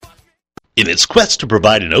In its quest to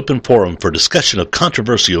provide an open forum for discussion of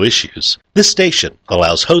controversial issues, this station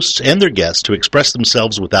allows hosts and their guests to express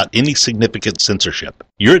themselves without any significant censorship.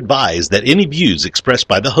 You're advised that any views expressed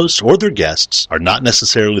by the hosts or their guests are not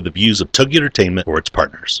necessarily the views of Tug Entertainment or its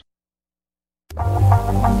partners.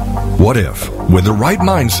 What if, with the right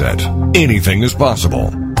mindset, anything is possible?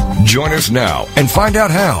 Join us now and find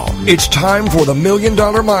out how. It's time for the $1 Million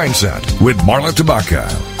Mindset with Marla Tabaka.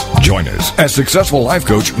 Join us as successful life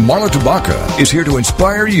coach Marla Tabaka is here to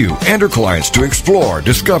inspire you and her clients to explore,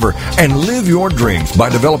 discover, and live your dreams by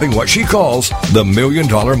developing what she calls the $1 Million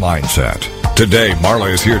Mindset. Today,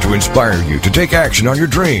 Marla is here to inspire you to take action on your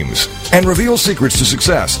dreams and reveal secrets to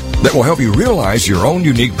success that will help you realize your own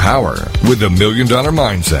unique power with the $1 Million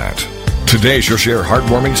Mindset. Today, she'll share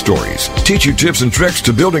heartwarming stories, teach you tips and tricks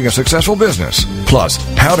to building a successful business, plus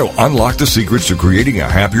how to unlock the secrets to creating a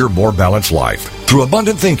happier, more balanced life through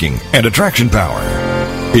abundant thinking and attraction power.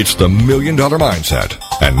 It's the $1 Million Mindset.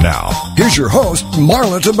 And now, here's your host,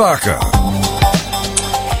 Marla Tabaka.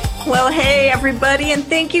 Well, hey, everybody, and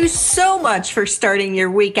thank you so much for starting your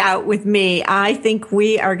week out with me. I think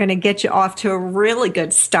we are going to get you off to a really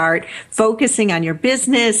good start, focusing on your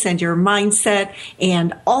business and your mindset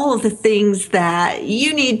and all of the things that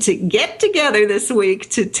you need to get together this week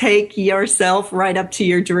to take yourself right up to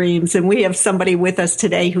your dreams. And we have somebody with us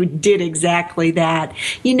today who did exactly that.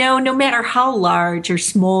 You know, no matter how large or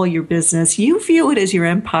small your business, you view it as your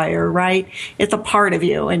empire, right? It's a part of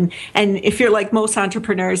you. And if you're like most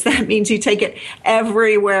entrepreneurs, that means you take it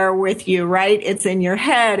everywhere with you, right? It's in your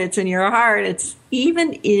head, it's in your heart, it's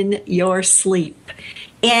even in your sleep.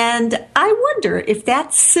 And I wonder if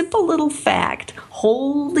that simple little fact,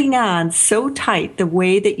 holding on so tight the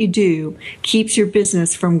way that you do, keeps your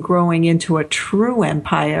business from growing into a true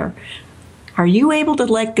empire. Are you able to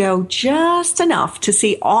let go just enough to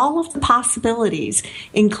see all of the possibilities,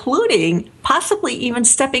 including possibly even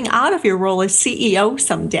stepping out of your role as CEO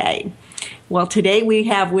someday? Well, today we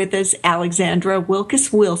have with us Alexandra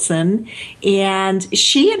Wilkes-Wilson, and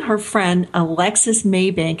she and her friend Alexis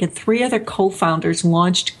Maybank and 3 other co-founders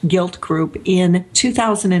launched Gilt Groupe in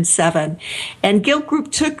 2007. And Gilt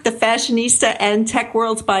Groupe took the fashionista and tech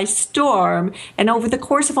worlds by storm, and over the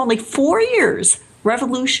course of only 4 years,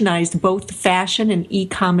 revolutionized both the fashion and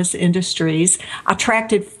e-commerce industries,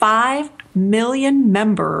 attracted 5 million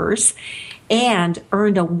members, and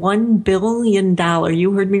earned a $1 billion,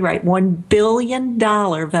 you heard me right, $1 billion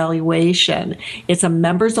valuation. It's a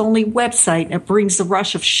members-only website, and it brings the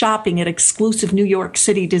rush of shopping at exclusive New York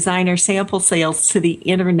City designer sample sales to the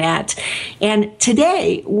internet. And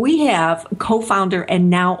today, we have co-founder and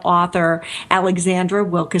now author Alexandra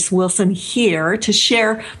Wilkes-Wilson here to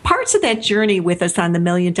share parts of that journey with us on the $1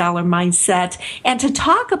 Million Mindset, and to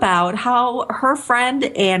talk about how her friend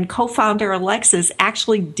and co-founder Alexis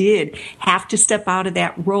actually did have to step out of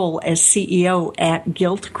that role as CEO at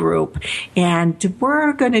Gilt Groupe. And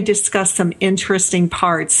we're going to discuss some interesting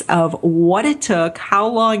parts of what it took, how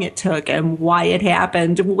long it took, and why it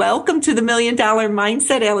happened. Welcome to the $1 Million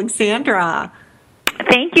Mindset, Alexandra.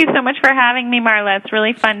 Thank you so much for having me, Marla. It's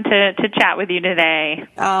really fun to chat with you today.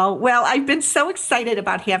 Well, I've been so excited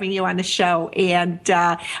about having you on the show, and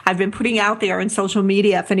I've been putting out there on social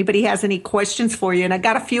media if anybody has any questions for you, and I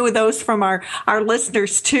got a few of those from our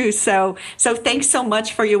listeners too. So thanks so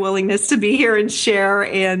much for your willingness to be here and share,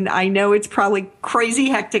 and I know it's probably crazy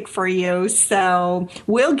hectic for you, so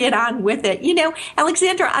we'll get on with it. You know,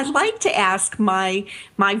 Alexandra, I'd like to ask my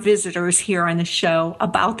visitors here on the show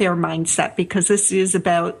about their mindset, because this is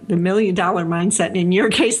about the $1 million mindset, and in your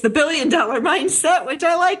case, the $1 billion mindset, which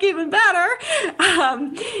I like even better.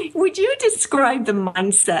 Would you describe the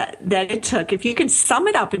mindset that it took, if you could sum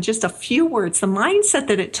it up in just a few words, the mindset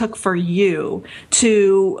that it took for you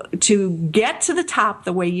to get to the top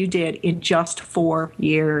the way you did in just 4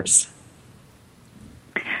 years?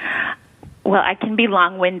 Well, I can be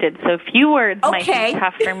long-winded, so a few words might be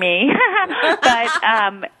tough for me. But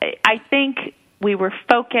I think we were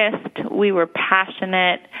focused, we were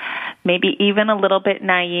passionate, maybe even a little bit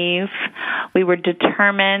naive. We were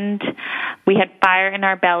determined. We had fire in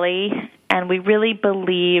our belly, and we really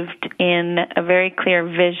believed in a very clear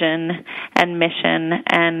vision and mission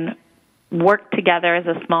and worked together as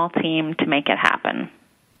a small team to make it happen.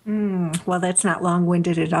 Well, that's not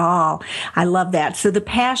long-winded at all. I love that. So the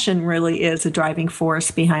passion really is a driving force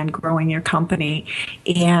behind growing your company.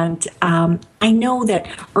 And I know that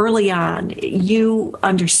early on, you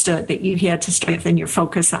understood that you had to strengthen your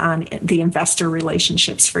focus on the investor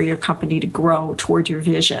relationships for your company to grow toward your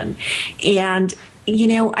vision. And you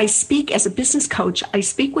know, I speak as a business coach, I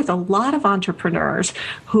speak with a lot of entrepreneurs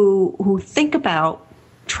who think about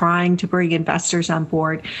trying to bring investors on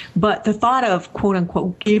board, but the thought of, quote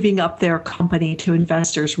unquote, giving up their company to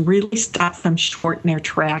investors really stops them short in their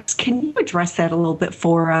tracks. Can you address that a little bit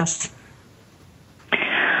for us?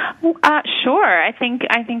 Sure. I think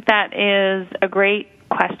that is a great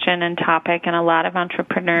question and topic, and a lot of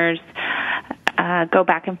entrepreneurs go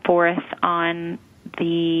back and forth on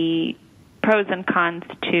the pros and cons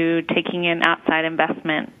to taking in outside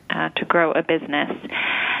investment to grow a business.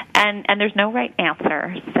 And there's no right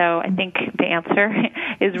answer. So I think the answer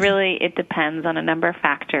is really it depends on a number of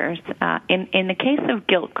factors. In the case of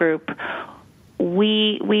Gilt Groupe,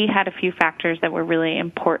 we had a few factors that were really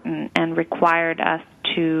important and required us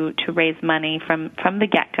to raise money from the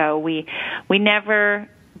get-go. We never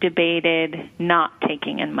debated not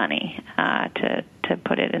taking in money, to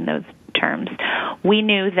put it in those terms. We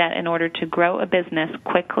knew that in order to grow a business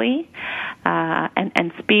quickly,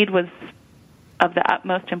 and speed was of the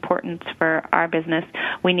utmost importance for our business,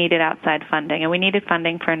 we needed outside funding. And we needed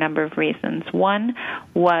funding for a number of reasons. One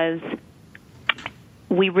was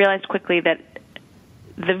we realized quickly that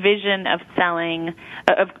the vision of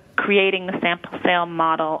creating the sample sale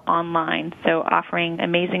model online, so offering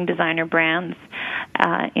amazing designer brands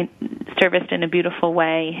serviced in a beautiful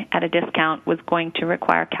way at a discount, was going to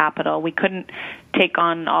require capital. We couldn't take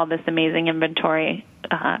on all this amazing inventory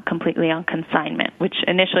completely on consignment, which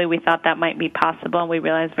initially we thought that might be possible, and we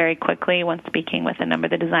realized very quickly when speaking with a number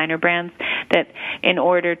of the designer brands that in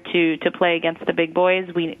order to play against the big boys,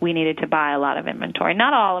 we needed to buy a lot of inventory.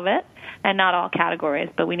 Not all of it, and not all categories,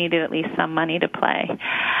 but we needed at least some money to play.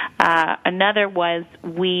 Another was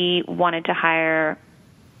we wanted to hire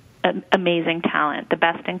amazing talent, the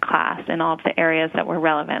best in class in all of the areas that were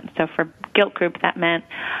relevant. So for Gilt Groupe, that meant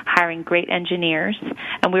hiring great engineers,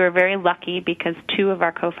 and we were very lucky because two of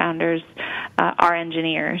our co-founders are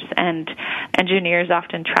engineers, and engineers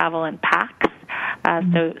often travel in packs,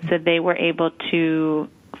 so they were able to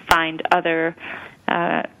find other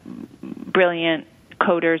brilliant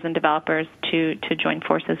coders and developers to join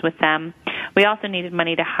forces with them. We also needed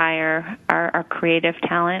money to hire our creative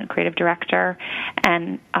talent, creative director,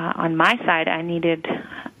 and on my side, I needed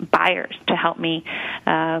buyers to help me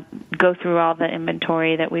go through all the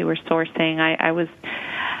inventory that we were sourcing. I was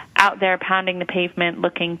out there pounding the pavement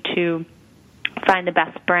looking to find the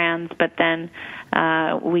best brands, but then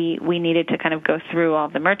we needed to kind of go through all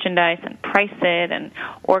the merchandise and price it and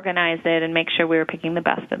organize it and make sure we were picking the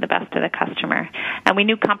best of the customer. And we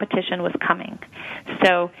knew competition was coming.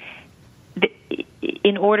 So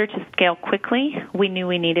in order to scale quickly, we knew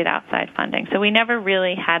we needed outside funding. So we never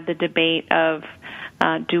really had the debate of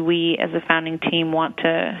do we as a founding team want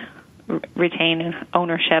to retain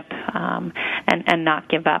ownership and not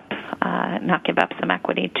give up some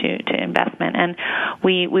equity to investment. And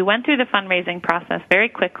we went through the fundraising process very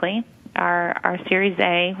quickly. Our Series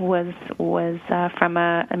A was from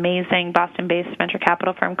an amazing Boston-based venture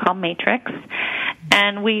capital firm called Matrix,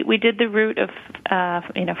 and we did the route of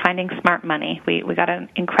finding smart money. We got an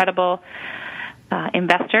incredible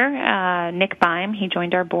investor, Nick Beim. He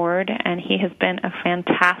joined our board, and he has been a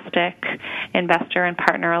fantastic investor and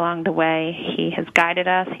partner along the way. He has guided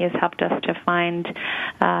us. He has helped us to find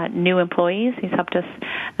new employees. He's helped us,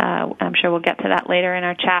 I'm sure we'll get to that later in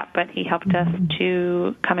our chat, but he helped us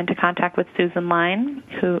to come into contact with Susan Line,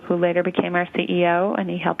 who later became our CEO, and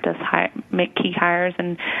he helped us make key hires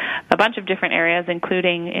in a bunch of different areas,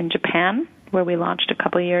 including in Japan, where we launched a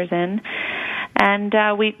couple of years in. And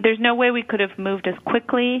there's no way we could have moved as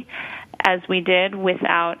quickly as we did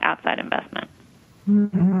without outside investment.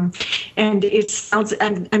 Mm-hmm. And it sounds,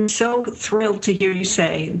 I'm so thrilled to hear you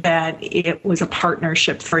say that it was a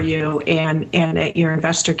partnership for you and that your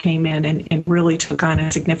investor came in and really took on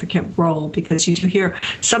a significant role, because you do hear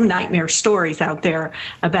some nightmare stories out there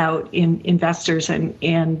about investors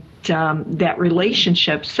and that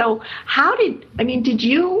relationship. So did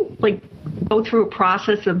you go through a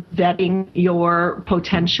process of vetting your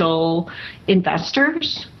potential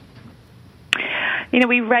investors?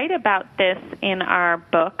 We write about this in our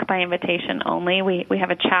book, By Invitation Only. We have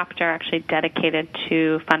a chapter actually dedicated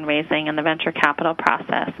to fundraising and the venture capital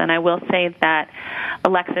process. And I will say that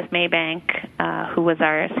Alexis Maybank, who was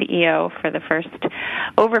our CEO for the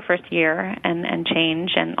first year and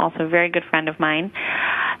change, and also a very good friend of mine,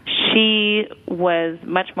 she was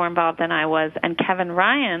much more involved than I was. And Kevin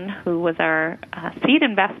Ryan, who was our seed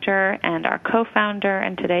investor and our co-founder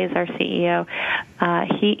and today is our CEO,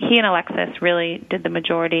 he and Alexis really did the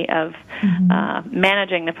majority of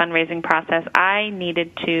managing the fundraising process. I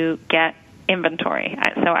needed to get inventory,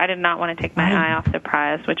 so I did not want to take my eye off the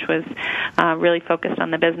prize, which was really focused on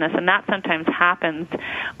the business. And that sometimes happens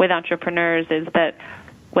with entrepreneurs, is that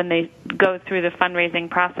when they go through the fundraising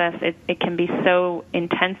process, it can be so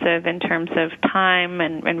intensive in terms of time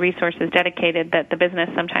and resources dedicated that the business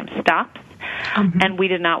sometimes stops. And we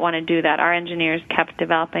did not want to do that. Our engineers kept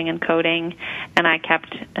developing and coding, and I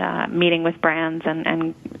kept meeting with brands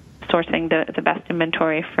and sourcing the best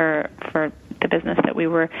inventory for the business that we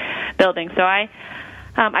were building. So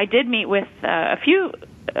I did meet with a few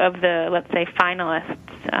of the, let's say, finalists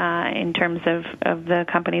in terms of the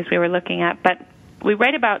companies we were looking at. But we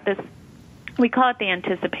write about this, we call it the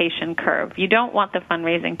anticipation curve. You don't want the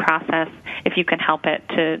fundraising process, if you can help it,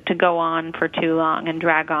 to go on for too long and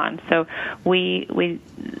drag on. So we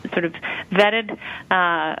sort of vetted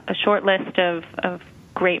a short list of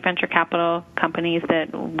great venture capital companies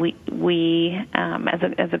that we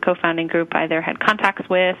as a co-founding group either had contacts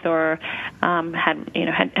with or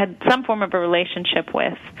had some form of a relationship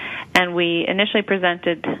with, and we initially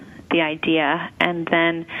presented the idea, and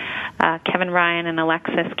then Kevin Ryan and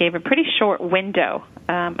Alexis gave a pretty short window,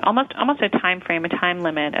 almost a time frame, a time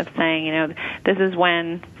limit of saying, this is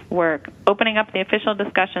when we're opening up the official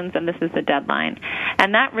discussions and this is the deadline.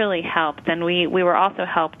 And that really helped. And we were also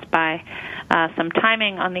helped by some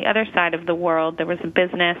timing on the other side of the world. There was a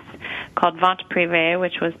business called Vente Privée,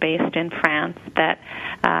 which was based in France, that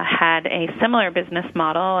had a similar business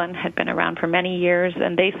model and had been around for many years,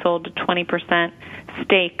 and they sold a 20%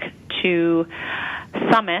 stake to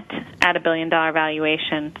Summit at $1 billion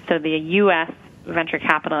valuation. So the U.S. venture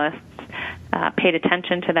capitalists paid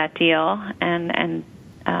attention to that deal, and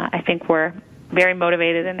I think we're very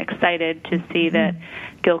motivated and excited to see that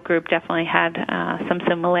Gilt Groupe definitely had some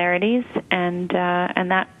similarities, and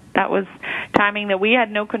that was timing that we had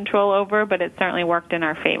no control over, but it certainly worked in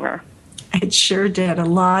our favor. It sure did. A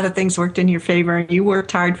lot of things worked in your favor, and you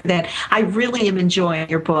worked hard for that. I really am enjoying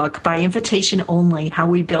your book, By Invitation Only, How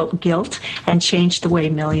We Built Gilt and Changed the Way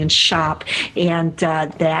Millions Shop. And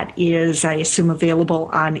that is, I assume, available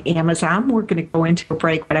on Amazon. We're going to go into a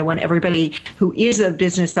break, but I want everybody who is a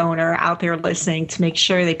business owner out there listening to make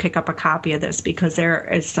sure they pick up a copy of this, because there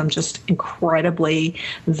is some just incredibly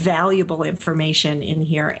valuable information in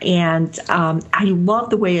here. And I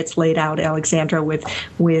love the way it's laid out, Alexandra, with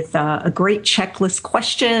a great checklist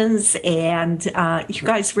questions, and you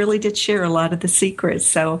guys really did share a lot of the secrets.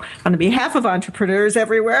 So on behalf of entrepreneurs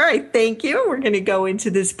everywhere, I thank you. We're going to go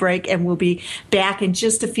into this break, and we'll be back in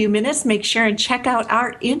just a few minutes. Make sure and check out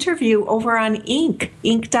our interview over on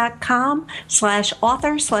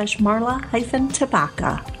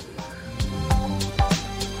Inc.com/author/Marla-Tabaka.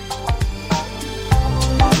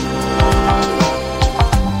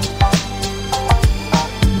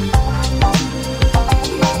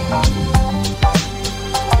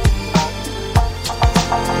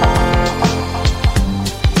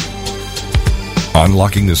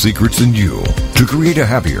 Unlocking the secrets in you to create a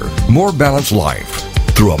happier, more balanced life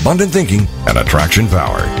through abundant thinking and attraction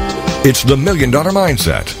power. It's the $1 Million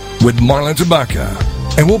Mindset with Marla Tabaka.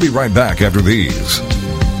 And we'll be right back after these.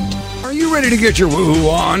 Are you ready to get your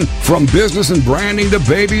woohoo on? From business and branding to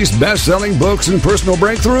babies, best-selling books, and personal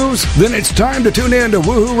breakthroughs? Then it's time to tune in to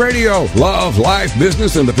Woohoo Radio, Love, Life,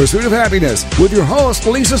 Business, and the Pursuit of Happiness with your host,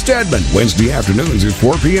 Lisa Stedman, Wednesday afternoons at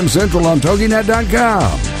 4 p.m. Central on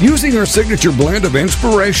TogiNet.com. Using her signature blend of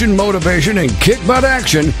inspiration, motivation, and kick-butt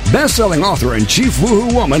action, best-selling author and chief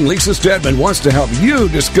woohoo woman Lisa Stedman wants to help you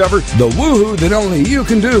discover the woohoo that only you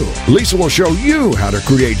can do. Lisa will show you how to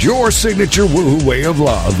create your signature woohoo way of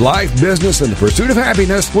love, life, business, and the pursuit of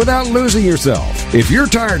happiness without losing yourself. If you're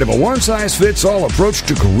tired of a one-size-fits-all approach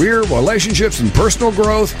to career, relationships, and personal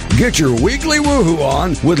growth, get your weekly woohoo on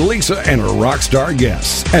with Lisa and her rock star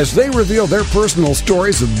guests as they reveal their personal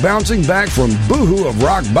stories of bouncing back from boohoo of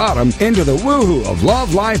rock bottom into the woohoo of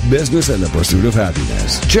love, life, business, and the pursuit of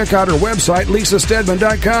happiness. Check out her website,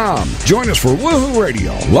 lisastedman.com. Join us for Woohoo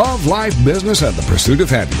Radio, Love, Life, Business, and the Pursuit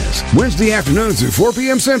of Happiness. Wednesday afternoons at 4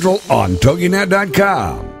 p.m. Central on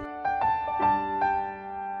TogiNet.com.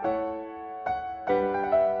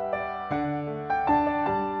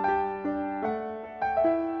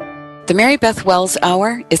 The Mary Beth Wells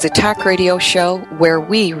Hour is a talk radio show where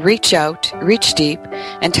we reach out, reach deep,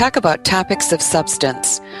 and talk about topics of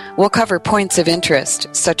substance. We'll cover points of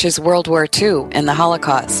interest, such as World War II and the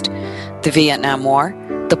Holocaust, the Vietnam War,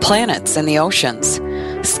 the planets and the oceans,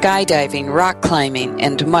 skydiving, rock climbing,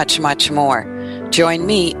 and much, much more. Join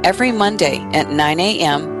me every Monday at 9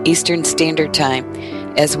 a.m. Eastern Standard Time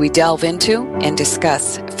as we delve into and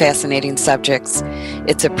discuss fascinating subjects.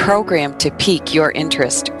 It's a program to pique your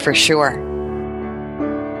interest for sure.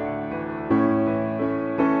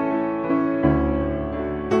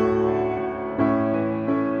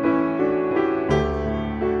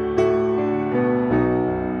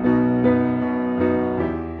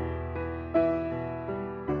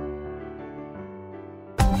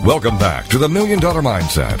 Welcome back to the $1 Million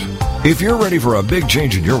Mindset. If you're ready for a big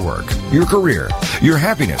change in your work, your career, your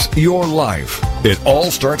happiness, your life, it all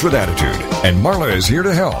starts with attitude, and Marla is here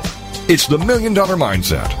to help. It's the $1 Million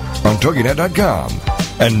Mindset on TogiNet.com.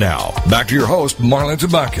 And now, back to your host, Marla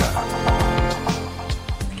Tabaka.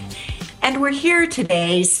 And we're here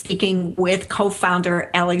today speaking with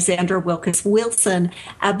co-founder Alexandra Wilkes-Wilson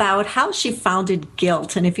about how she founded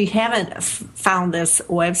Gilt. And if you haven't found this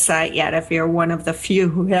website yet, if you're one of the few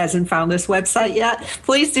who hasn't found this website yet,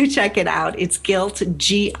 please do check it out. It's Gilt,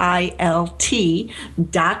 GILT.com,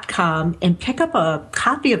 and pick up a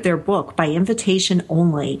copy of their book by invitation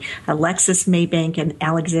only, Alexis Maybank and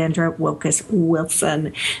Alexandra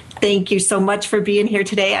Wilkes-Wilson. Thank you so much for being here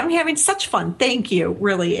today. I'm having such fun. Thank you,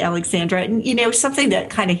 really, Alexandra. And, something that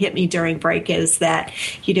kind of hit me during break is that,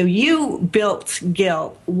 you built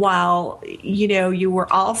Gilt while, you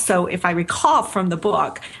were also, if I recall from the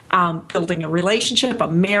book, building a relationship, a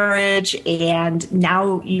marriage, and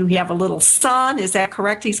now you have a little son. Is that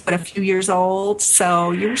correct? He's but a few years old,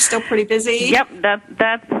 so you're still pretty busy. Yep,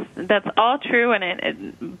 that's all true, and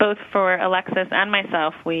it both for Alexis and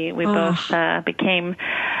myself, we both became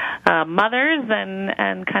mothers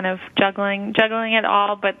and kind of juggling it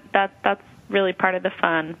all, but that's really part of the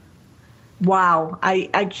fun. Wow,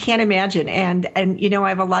 I can't imagine. And I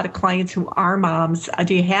have a lot of clients who are moms.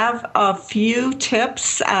 Do you have a few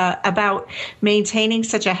tips about maintaining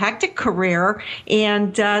such a hectic career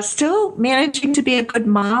and still managing to be a good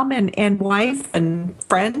mom and wife and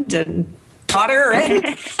friend and daughter?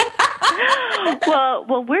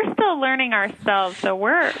 Well, we're still learning ourselves, so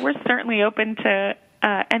we're certainly open to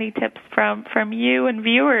any tips from you and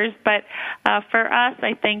viewers. But for us,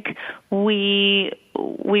 I think we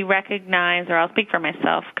recognize, or I'll speak for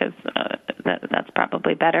myself because that's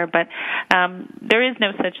probably better, but there is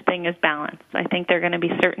no such thing as balance. I think there are going to be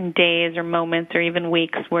certain days or moments or even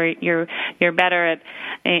weeks where you're better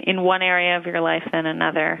in one area of your life than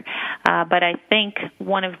another. But I think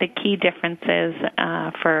one of the key differences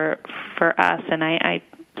for us, and I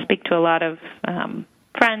speak to a lot of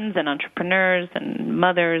friends and entrepreneurs and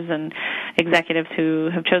mothers and executives who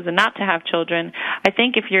have chosen not to have children. I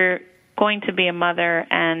think if you're going to be a mother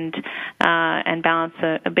and balance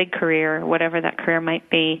a big career, whatever that career might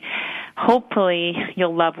be, hopefully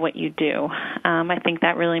you'll love what you do. I think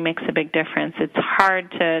that really makes a big difference. It's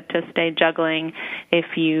hard to stay juggling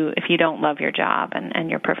if you don't love your job and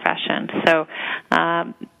your profession. So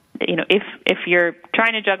if you're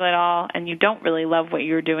trying to juggle it all and you don't really love what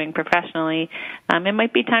you're doing professionally, it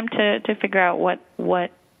might be time to figure out what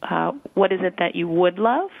is it that you would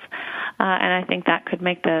love, and I think that could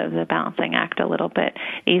make the balancing act a little bit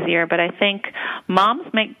easier. But I think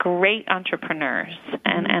moms make great entrepreneurs,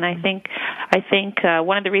 and I think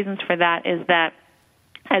one of the reasons for that is that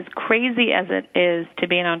as crazy as it is to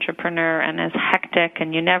be an entrepreneur and as hectic,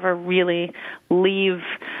 and you never really leave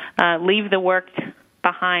the work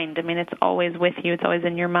behind. I mean, it's always with you. It's always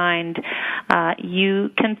in your mind. You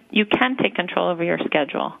can take control over your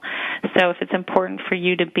schedule. So if it's important for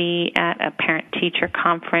you to be at a parent-teacher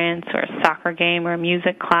conference or a soccer game or a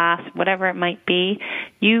music class, whatever it might be,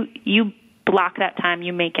 you block that time,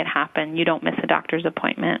 you make it happen. You don't miss a doctor's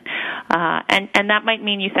appointment. And that might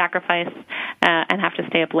mean you sacrifice and have to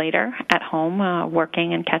stay up later at home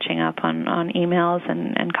working and catching up on emails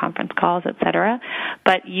and conference calls, et cetera.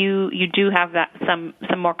 But you do have that some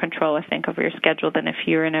more control, I think, over your schedule than if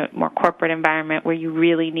you're in a more corporate environment where you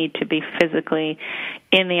really need to be physically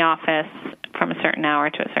in the office from a certain hour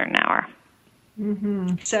to a certain hour.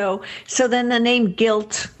 Mm-hmm. So then the name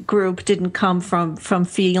Gilt Groupe didn't come from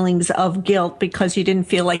feelings of guilt because you didn't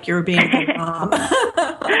feel like you were being a good mom.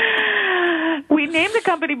 We named the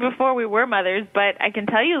company before we were mothers, but I can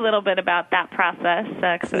tell you a little bit about that process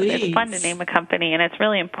because it's fun to name a company, and it's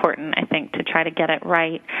really important, I think, to try to get it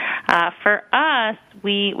right. For us,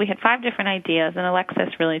 we had 5 different ideas, and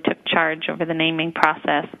Alexis really took charge over the naming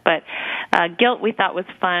process. But Gilt we thought was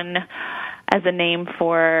fun as a name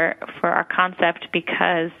for our concept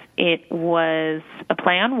because it was a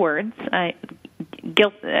play on words.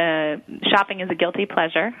 Shopping is a guilty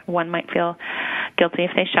pleasure. One might feel guilty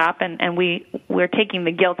if they shop, and we're taking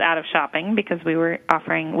the guilt out of shopping because we are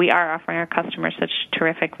offering our customers such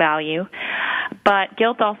terrific value. But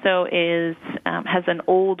Gilt also has an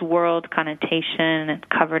old world connotation. It's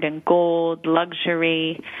covered in gold,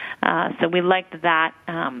 luxury. So we liked that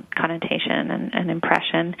connotation and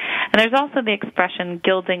impression. And there's also the expression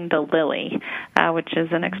gilding the lily, which is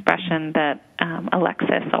an expression that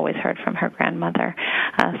Alexis always heard from her grandmother.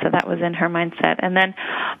 So that was in her mindset. And then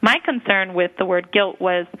my concern with the word Gilt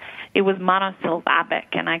was monosyllabic,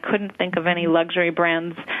 and I couldn't think of any luxury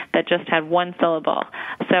brands that just had one syllable.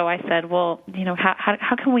 So I said, well,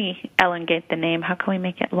 how can we elongate the name? How can we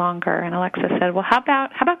make it longer? And Alexa said, well, how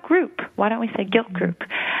about group? Why don't we say Gilt Groupe?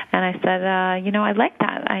 And I said, I like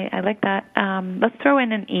that. I like that. Let's throw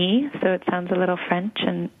in an E, so it sounds a little French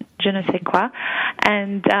and je ne sais quoi.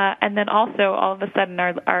 And then also, all of a sudden,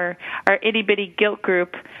 our itty bitty Gilt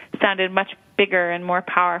Groupe sounded much bigger and more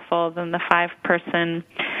powerful than the 5-person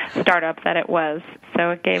startup that it was.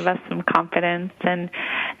 So it gave us some confidence, and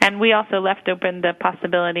we also left open the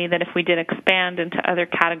possibility that if we did expand into other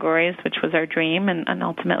categories, which was our dream, and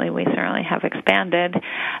ultimately we certainly have expanded,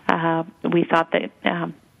 we thought that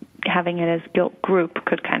having it as Gilt Groupe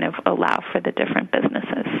could kind of allow for the different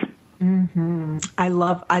businesses. Mm-hmm. I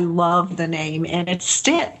love the name, and it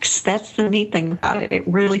sticks. That's the neat thing about it. It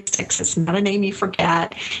really sticks. It's not a name you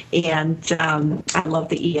forget, and I love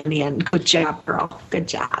the E in the end. Good job, girl. Good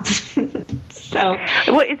job.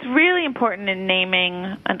 Well, it's really important in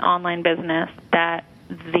naming an online business that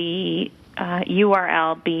the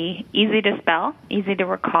URL be easy to spell, easy to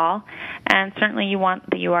recall, and certainly you want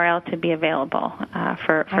the URL to be available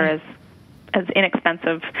for as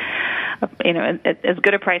inexpensive, as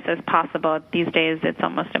good a price as possible. These days, it's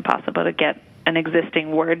almost impossible to get an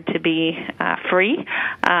existing word to be free,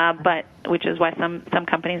 but which is why some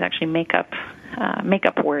companies actually make up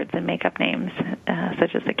words and make up names,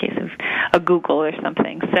 such as the case of a Google or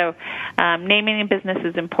something. So naming a business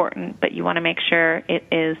is important, but you want to make sure it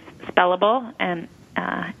is spellable and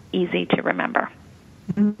easy to remember.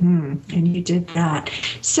 Mm-hmm. And you did that.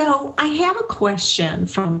 So I have a question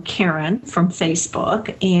from Karen from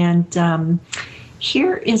Facebook, and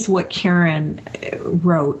here is what Karen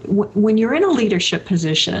wrote. When you're in a leadership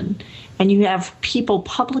position and you have people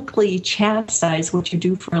publicly chastise what you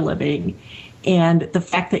do for a living and the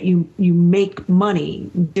fact that you make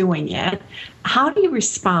money doing it, how do you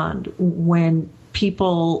respond when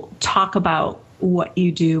people talk about what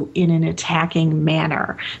you do in an attacking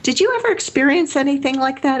manner? Did you ever experience anything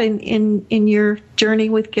like that in your journey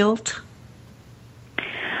with Gilt?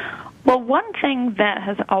 Well, one thing that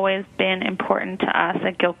has always been important to us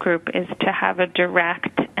at Gilt Groupe is to have a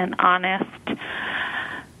direct and honest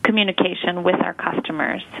communication with our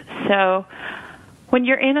customers. So when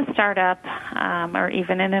you're in a startup or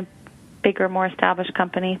even in a bigger, more established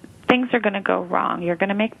company, things are going to go wrong. You're going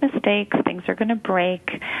to make mistakes. Things are going to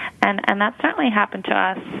break. And that certainly happened to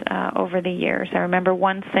us over the years. I remember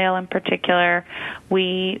one sale in particular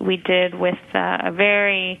we did with a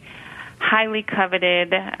very highly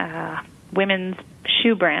coveted women's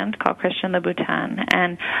shoe brand called Christian Louboutin.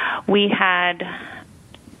 And we had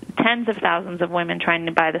tens of thousands of women trying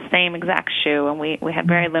to buy the same exact shoe, and we had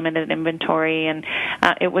very limited inventory. And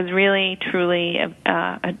it was really, truly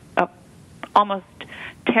a almost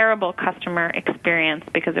terrible customer experience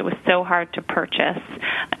because it was so hard to purchase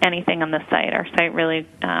anything on the site. Our site really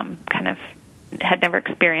kind of had never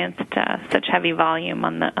experienced such heavy volume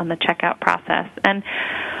on the checkout process, and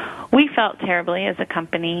we felt terribly as a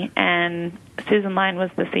company. And Susan Line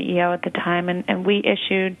was the CEO at the time, and we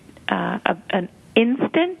issued an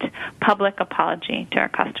instant public apology to our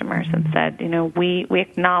customers and said, we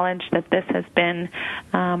acknowledge that this has been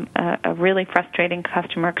a really frustrating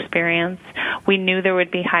customer experience. We knew there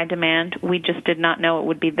would be high demand. We just did not know it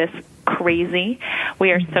would be this crazy.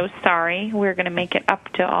 We are so sorry. We're going to make it up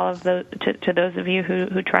to all of to those of you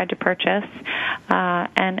who tried to purchase,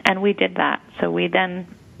 and we did that. So we then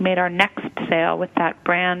made our next sale with that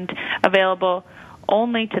brand available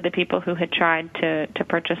only to the people who had tried to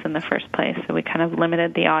purchase in the first place. So we kind of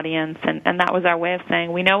limited the audience, and that was our way of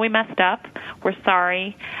saying, we know we messed up, we're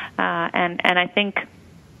sorry, and I think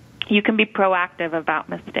you can be proactive about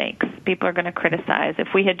mistakes. People are going to criticize.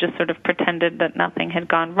 If we had just sort of pretended that nothing had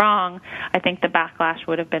gone wrong, I think the backlash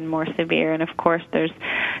would have been more severe. And of course, there's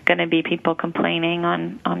going to be people complaining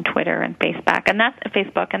on Twitter and Facebook,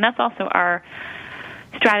 and that's also our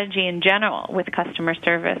strategy in general with customer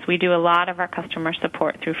service. We do a lot of our customer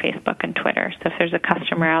support through Facebook and Twitter. So if there's a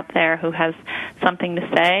customer out there who has something to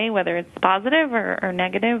say, whether it's positive or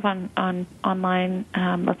negative on online,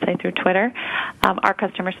 let's say through Twitter, our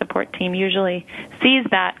customer support team usually sees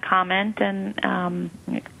that comment and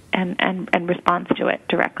responds to it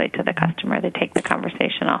directly to the customer. They take the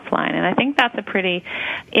conversation offline. And I think that's a pretty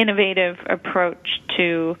innovative approach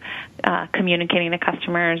to communicating to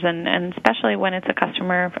customers, and especially when it's a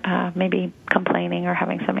customer maybe complaining or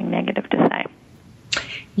having something negative to say.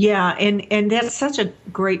 Yeah, and that's such a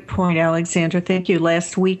great point, Alexandra. Thank you.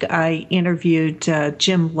 Last week I interviewed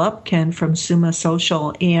Jim Lupkin from Summa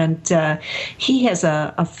Social, and he has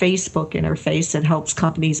a Facebook interface that helps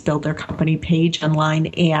companies build their company page online.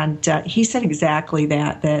 And he said exactly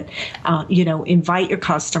that invite your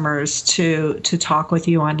customers to talk with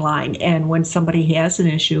you online. And when somebody has an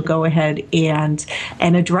issue, go ahead and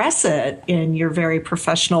address it in your very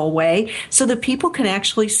professional way so that people can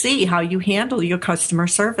actually see how you handle your customer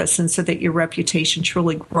service, and so that your reputation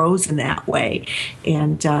truly grows in that way.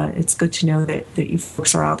 And it's good to know that you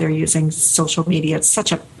folks are out there using social media. It's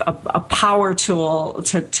such a power tool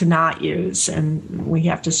to not use, and we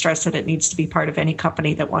have to stress that it needs to be part of any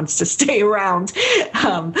company that wants to stay around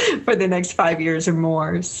for the next 5 years or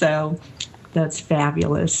more. So that's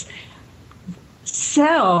fabulous.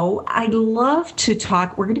 So I'd love to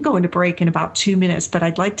talk. We're going to go into break in about 2 minutes, but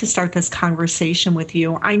I'd like to start this conversation with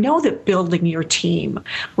you. I know that building your team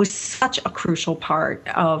was such a crucial part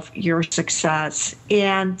of your success.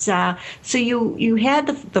 And so you had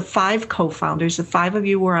the 5 co-founders, the 5 of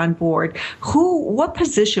you were on board. What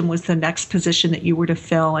position was the next position that you were to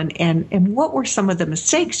fill? And what were some of the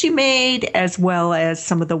mistakes you made, as well as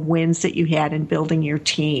some of the wins that you had in building your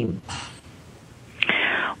team?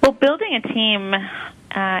 Well, building a team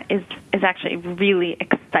is actually really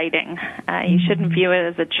exciting. You shouldn't view it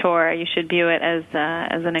as a chore. You should view it as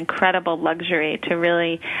an incredible luxury to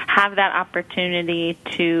really have that opportunity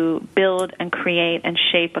to build and create and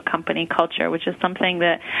shape a company culture, which is something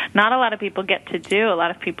that not a lot of people get to do. A lot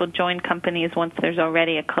of people join companies once there's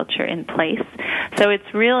already a culture in place. So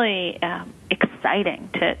it's really exciting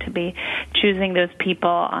to be choosing those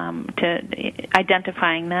people, to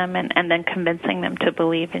identifying them and then convincing them to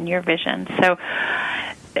believe in your vision. So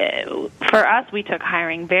for us, we took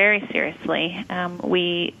hiring very seriously.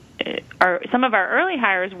 Some of our early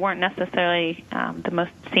hires weren't necessarily the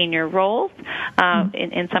most senior roles.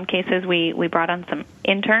 In some cases, we brought on some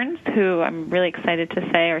interns who I'm really excited to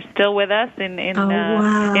say are still with us in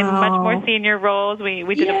much more senior roles.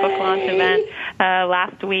 We did a book launch event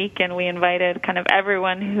last week, and we invited kind of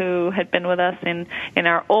everyone who had been with us in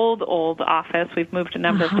our old office. We've moved a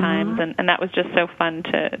number of times, and that was just so fun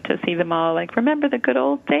to see them all like, remember the good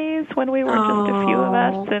old days when we were just a few of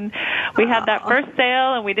us, and we had that first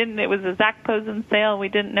sale, and it was a Zach Posen sale. We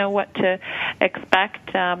didn't know what to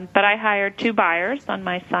expect, but I hired 2 buyers on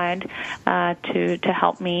my side to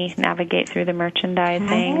help me navigate through the merchandising.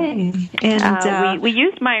 Hey. And we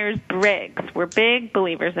used Myers-Briggs. We're big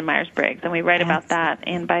believers in Myers-Briggs, and we write about that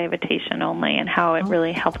in By Invitation Only and how it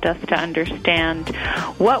really helped us to understand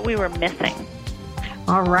what we were missing.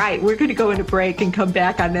 All right, we're going to go into break and come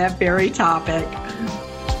back on that very topic.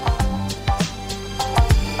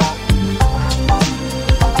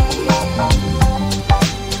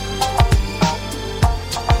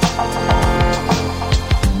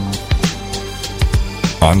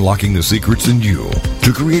 Unlocking the secrets in you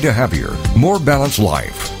to create a happier, more balanced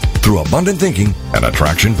life through abundant thinking and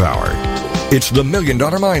attraction power. It's the $1 Million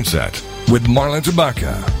Mindset with Marla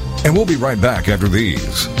Tabaka. And we'll be right back after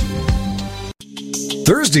these.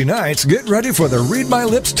 Thursday nights, get ready for the Read My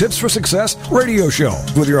Lips Tips for Success radio show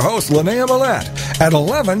with your host, Linnea Millette, at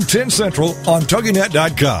 11:10 Central on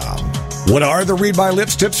TogiNet.com. What are the Read My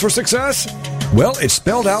Lips Tips for Success? Well, it's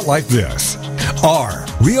spelled out like this. R,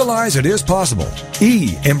 realize it is possible.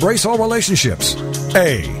 E, embrace all relationships.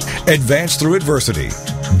 A, advance through adversity.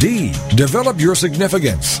 D, develop your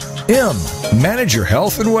significance. M, manage your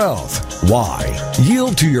health and wealth. Y,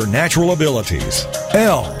 yield to your natural abilities.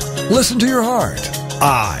 L, listen to your heart.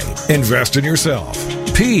 I, invest in yourself.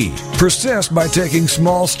 P, persist by taking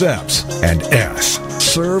small steps. And S,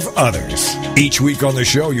 serve others. Each week on the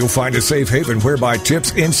show, you'll find a safe haven whereby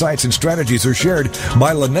tips, insights, and strategies are shared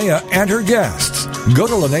by Linnea and her guests. Go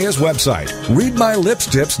to Linnea's website,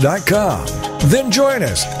 readmylipstips.com. Then join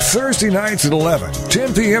us Thursday nights at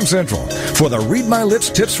 10 p.m. Central for the Read My Lips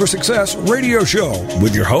Tips for Success radio show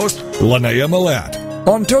with your host, Linnea Millette,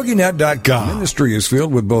 on TogiNet.com. Ministry is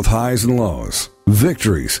filled with both highs and lows,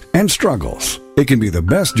 victories and struggles. It can be the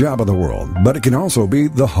best job in the world, but it can also be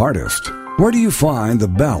the hardest. Where do you find the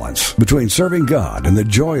balance between serving God and the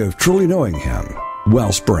joy of truly knowing Him?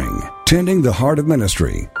 Wellspring, Tending the Heart of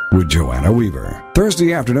Ministry with Joanna Weaver.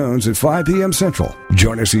 Thursday afternoons at 5 p.m. Central.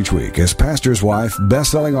 Join us each week as pastor's wife,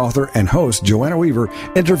 best-selling author, and host Joanna Weaver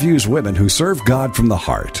interviews women who serve God from the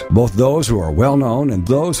heart, both those who are well-known and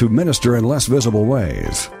those who minister in less visible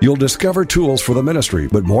ways. You'll discover tools for the ministry,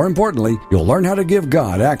 but more importantly, you'll learn how to give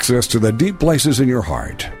God access to the deep places in your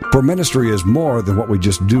heart. For ministry is more than what we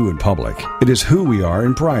just do in public. It is who we are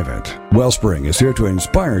in private. Wellspring is here to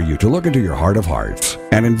inspire you to look into your heart of hearts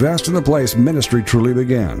and invest in the place ministry truly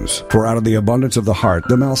begins. For out of the abundance of the heart,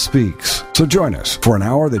 the mouth speaks. So join us for an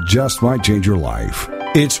hour that just might change your life.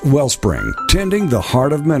 It's Wellspring, Tending the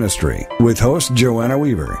Heart of Ministry, with host Joanna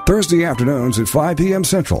Weaver, Thursday afternoons at 5 p.m.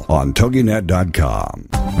 Central on TogiNet.com.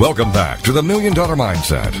 Welcome back to the $1 Million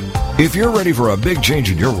Mindset. If you're ready for a big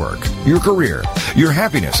change in your work, your career, your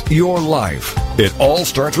happiness, your life, it all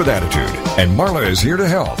starts with attitude, and Marla is here to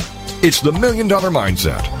help. It's the $1 Million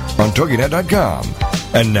Mindset on TogiNet.com.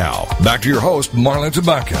 And now, back to your host, Marla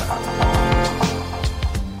Tabaka.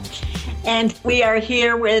 And we are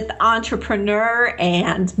here with entrepreneur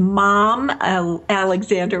and mom,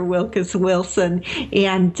 Alexandra Wilkes-Wilson.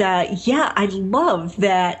 And I love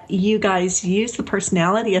that you guys use the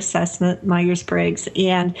personality assessment, Myers-Briggs,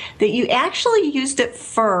 and that you actually used it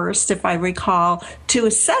first, if I recall, to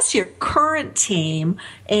assess your current team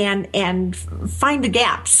and find the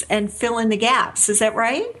gaps and fill in the gaps. Is that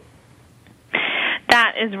right?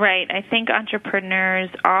 That is right. I think entrepreneurs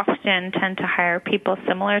often tend to hire people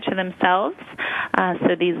similar to themselves.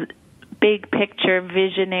 So these big picture,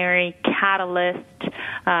 visionary, catalyst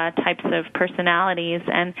types of personalities.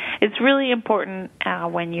 And it's really important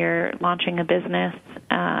when you're launching a business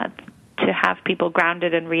to have people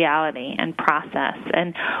grounded in reality and process.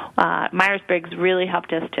 And Myers-Briggs really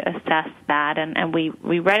helped us to assess that, and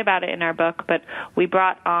we write about it in our book, but we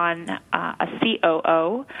brought on a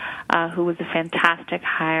COO who was a fantastic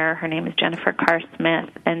hire. Her name is Jennifer Carr-Smith,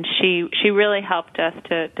 and she really helped us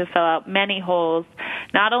to fill out many holes,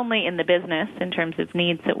 not only in the business in terms of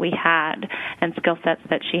needs that we had and skill sets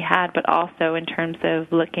that she had, but also in terms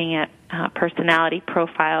of looking at personality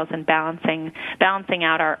profiles and balancing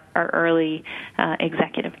out our early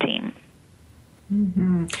executive team.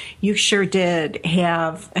 Mm-hmm. You sure did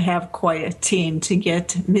have quite a team. To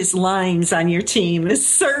get Ms. Lines on your team is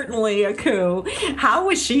certainly a coup. How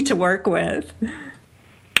was she to work with?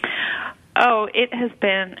 Oh, it has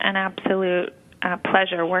been an absolute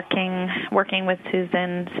pleasure working with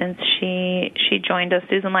Susan since she joined us.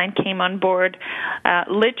 Susan Line came on board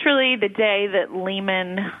literally the day that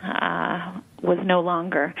Lehman was no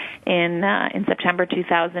longer in September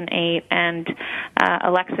 2008, and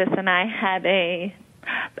Alexis and I had a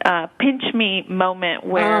pinch me moment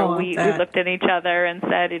where we looked at each other and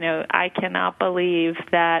said, I cannot believe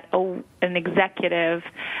that an executive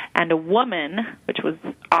and a woman, which was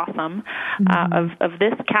awesome, of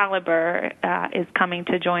this caliber is coming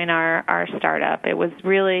to join our startup. It was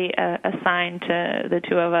really a sign to the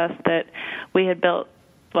two of us that we had built,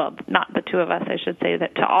 well, not the two of us, I should say,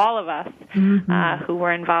 that to all of us who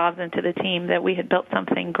were involved into the team, that we had built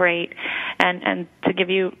something great. And to give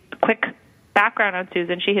you a quick background on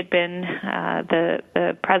Susan, she had been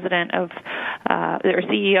the president of or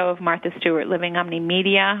CEO of Martha Stewart Living Omni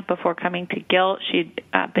Media before coming to Gilt. She'd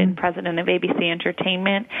been president of ABC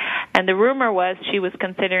Entertainment, and the rumor was she was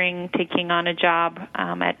considering taking on a job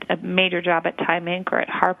at a major job at Time Inc. or at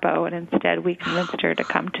Harpo, and instead we convinced her to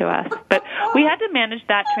come to us. But we had to manage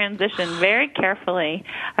that transition very carefully,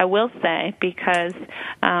 I will say, because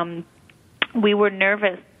we were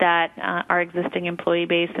nervous that our existing employee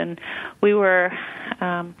base, and we were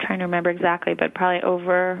trying to remember exactly, but probably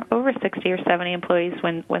over 60 or 70 employees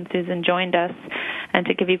when Susan joined us. And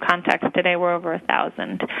to give you context, today we're over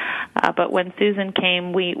 1,000. But when Susan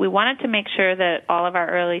came, we wanted to make sure that all of our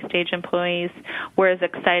early stage employees were as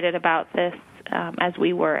excited about this as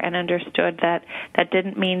we were, and understood that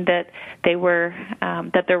didn't mean that they were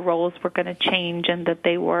that their roles were going to change and that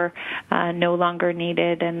they were no longer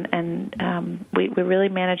needed. And we really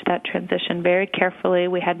managed that transition very carefully.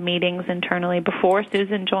 We had meetings internally before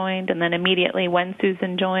Susan joined, and then immediately when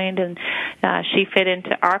Susan joined, and she fit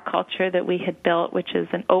into our culture that we had built, which is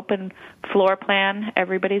an open floor plan.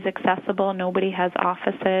 Everybody's accessible. Nobody has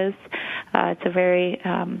offices. It's a very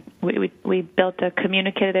we built a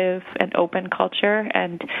communicative and open culture,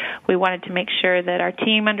 and we wanted to make sure that our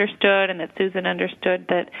team understood and that Susan understood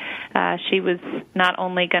that she was not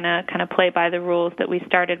only going to kind of play by the rules that we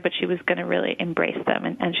started, but she was going to really embrace them,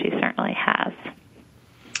 and she certainly has.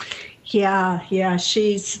 Yeah,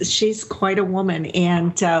 she's quite a woman.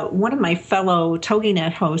 And one of my fellow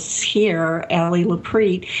TogiNet hosts here, Allie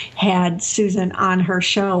Laprete, had Susan on her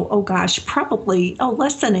show, probably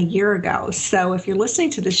less than a year ago. So if you're listening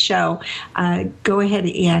to the show, go ahead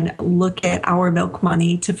and look at Our Milk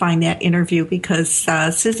Money to find that interview, because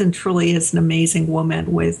Susan truly is an amazing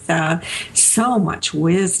woman with so much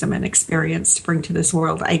wisdom and experience to bring to this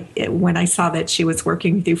world. When I saw that she was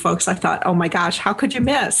working with you folks, I thought, oh my gosh, how could you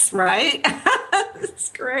miss, right? It's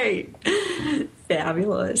great.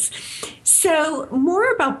 Fabulous. So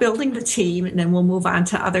more about building the team, and then we'll move on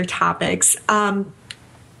to other topics.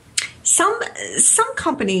 Some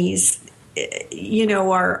companies,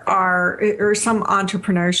 or some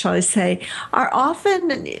entrepreneurs, shall I say, are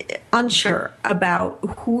often unsure about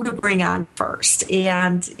who to bring on first.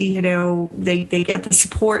 And, they get the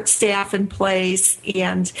support staff in place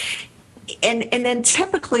and then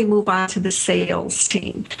typically move on to the sales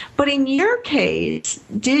team. But in your case,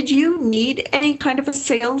 did you need any kind of a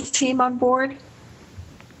sales team on board?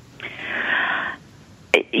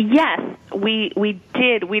 Yes, we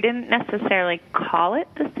did. We didn't necessarily call it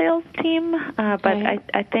the sales team, but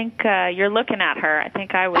I think you're looking at her. I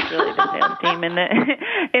think I was really the sales team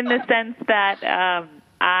in the sense that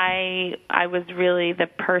I was really the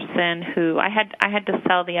person who I had to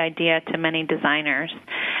sell the idea to many designers.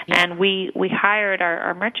 And we hired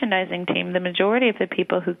our merchandising team. The majority of the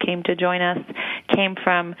people who came to join us came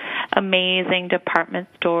from amazing department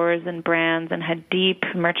stores and brands and had deep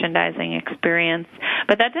merchandising experience.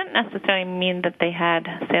 But that didn't necessarily mean that they had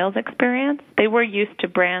sales experience. They were used to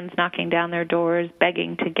brands knocking down their doors,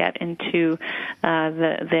 begging to get into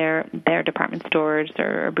their department stores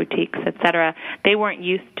or boutiques, etc. They weren't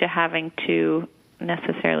used to having to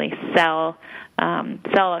necessarily sell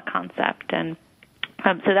a concept. And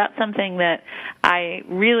so that's something that I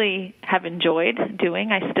really have enjoyed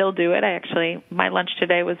doing. I still do it. My lunch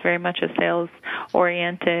today was very much a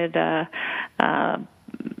sales-oriented,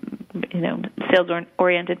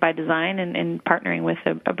 sales-oriented by design and partnering with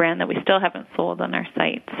a brand that we still haven't sold on our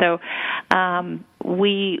site. So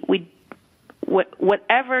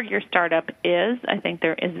whatever your startup is, I think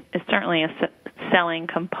there is certainly a selling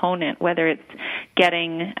component, whether it's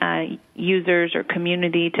getting users or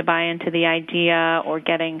community to buy into the idea or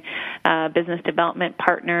getting business development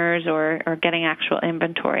partners or getting actual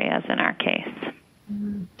inventory, as in our case.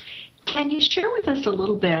 Can you share with us a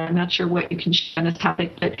little bit, I'm not sure what you can share on this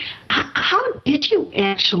topic, but how did you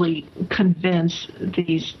actually convince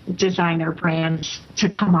these designer brands to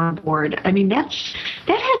come on board? I mean, that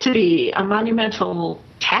had to be a monumental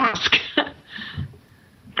task.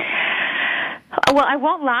 Well, I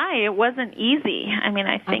won't lie, it wasn't easy. I mean,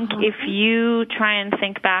 I think if you try and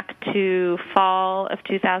think back to fall of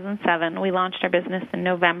 2007, we launched our business in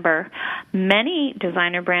November, many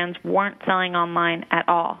designer brands weren't selling online at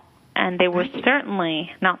all. And they were certainly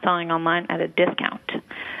not selling online at a discount.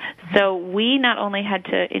 So we not only had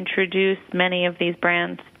to introduce many of these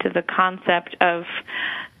brands to the concept of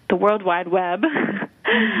the World Wide Web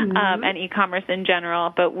and e-commerce in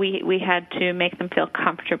general, but we had to make them feel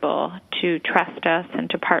comfortable to trust us and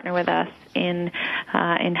to partner with us in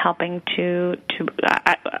helping to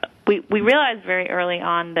we realized very early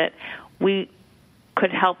on that we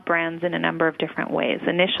could help brands in a number of different ways.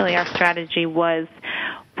 Initially, our strategy was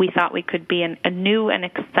we thought we could be a new and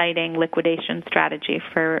exciting liquidation strategy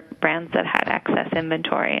for brands that had excess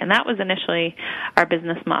inventory. And that was initially our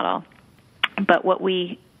business model. But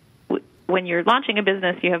when you're launching a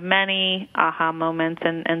business, you have many aha moments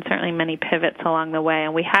and certainly many pivots along the way.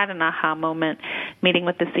 And we had an aha moment meeting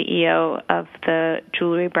with the CEO of the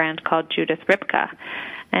jewelry brand called Judith Ripka.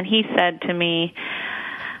 And he said to me,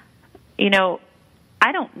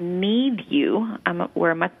 I don't need you. We're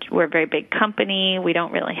a very big company. We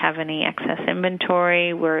don't really have any excess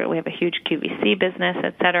inventory. We have a huge QVC business,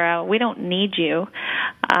 et cetera. We don't need you,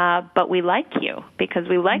 but we like you because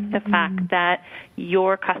we like the fact that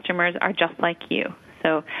your customers are just like you.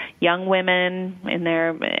 So young women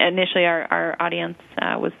initially our audience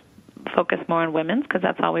was focused more on women's because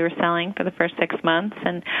that's all we were selling for the first 6 months,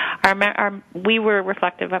 and we were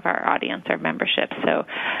reflective of our audience, our membership. So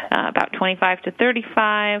about 25 to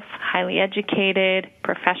 35, highly educated,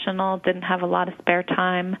 professional, didn't have a lot of spare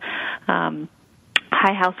time,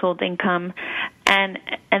 high household income, and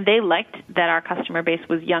they liked that our customer base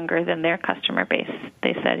was younger than their customer base.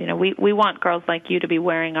 They said, we want girls like you to be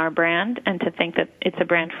wearing our brand and to think that it's a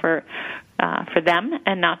brand for them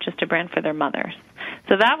and not just a brand for their mothers.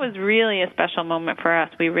 So that was really a special moment for us.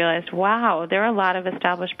 We realized, wow, there are a lot of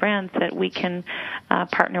established brands that we can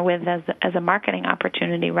partner with as a marketing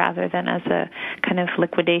opportunity rather than as a kind of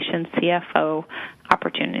liquidation CFO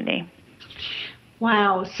opportunity.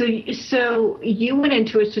 Wow. So you went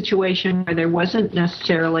into a situation where there wasn't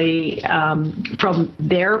necessarily, from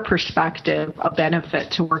their perspective, a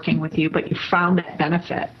benefit to working with you, but you found that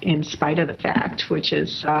benefit in spite of the fact, which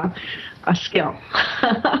is a skill.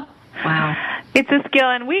 Wow. It's a skill,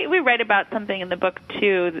 and we write about something in the book,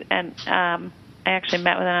 too, and I actually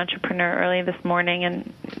met with an entrepreneur early this morning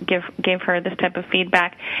and gave her this type of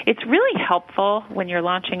feedback. It's really helpful when you're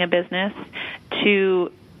launching a business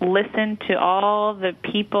to listen to all the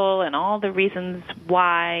people and all the reasons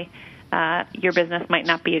why your business might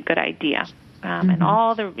not be a good idea. And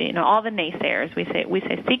all the naysayers, we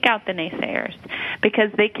say seek out the naysayers,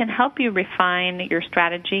 because they can help you refine your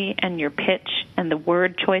strategy and your pitch and the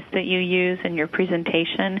word choice that you use in your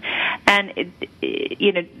presentation. And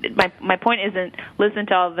my point isn't listen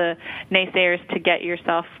to all the naysayers to get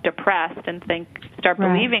yourself depressed and start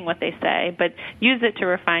believing what they say, but use it to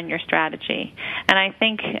refine your strategy. And I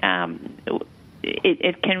think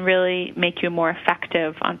it can really make you a more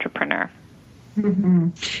effective entrepreneur.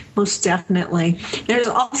 Mm-hmm. Most definitely. There's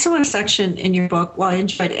also a section in your book. Well, I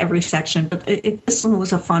enjoyed every section, but this one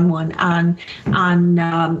was a fun one on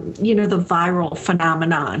the viral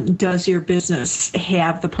phenomenon. Does your business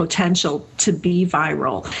have the potential to be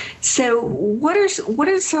viral? So, what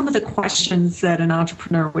are some of the questions that an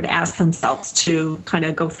entrepreneur would ask themselves to kind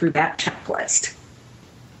of go through that checklist?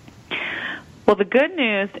 Well, the good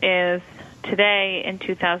news is today in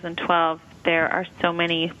 2012. There are so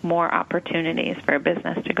many more opportunities for a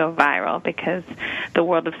business to go viral because the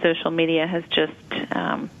world of social media has just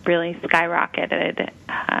really skyrocketed,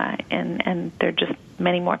 and there are just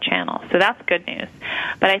many more channels. So that's good news.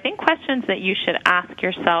 But I think questions that you should ask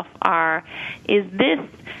yourself are, is this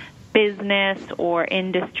business or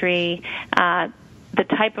industry the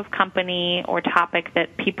type of company or topic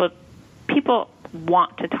that people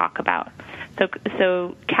want to talk about?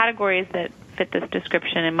 So categories that fit this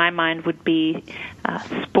description in my mind would be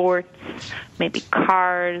sports, maybe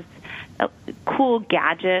cars, cool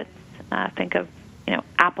gadgets. Think of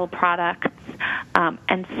Apple products,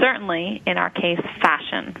 and certainly in our case,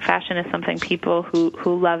 fashion. Fashion is something people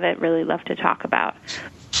who love it really love to talk about.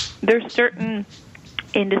 There's certain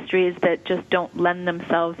industries that just don't lend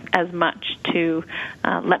themselves as much to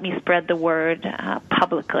let me spread the word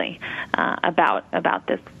publicly about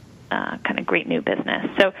this kind of great new business.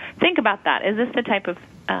 So think about that. Is this the type of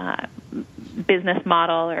business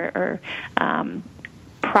model or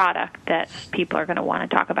product that people are going to want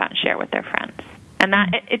to talk about and share with their friends? And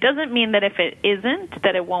that it doesn't mean that if it isn't,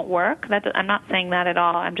 that it won't work. I'm not saying that at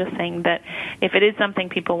all. I'm just saying that if it is something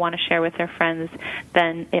people want to share with their friends,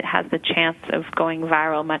 then it has the chance of going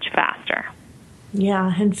viral much faster.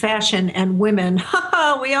 Yeah, and fashion and women.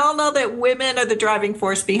 We all know that women are the driving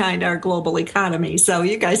force behind our global economy. So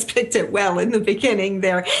you guys picked it well in the beginning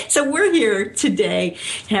there. So we're here today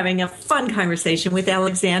having a fun conversation with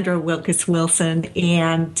Alexandra Wilkes-Wilson.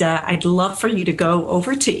 And I'd love for you to go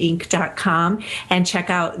over to Inc.com and check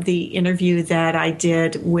out the interview that I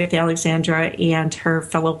did with Alexandra and her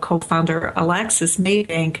fellow co-founder, Alexis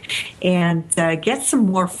Maybank, and get some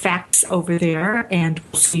more facts over there. And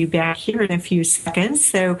we'll see you back here in a few seconds.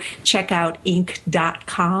 So check out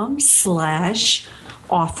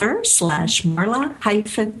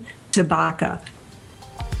inc.com/author/Marla-Tabaka.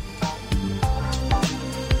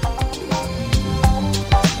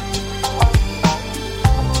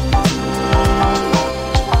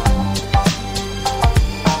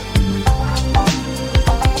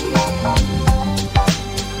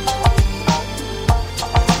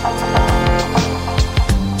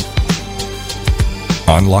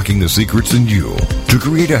 Unlocking the secrets in you to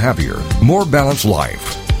create a happier, more balanced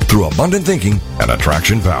life through abundant thinking and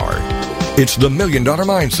attraction power. It's the $1 Million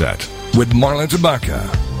Mindset with Marla Tabaka.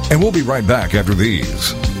 And we'll be right back after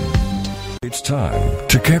these. It's time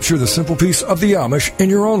to capture the simple piece of the Amish in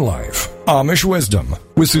your own life. Amish Wisdom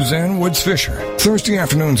with Suzanne Woods Fisher. Thursday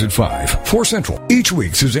afternoons at 5, 4 Central. Each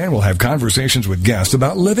week, Suzanne will have conversations with guests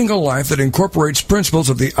about living a life that incorporates principles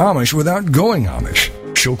of the Amish without going Amish.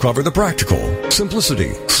 She'll cover the practical,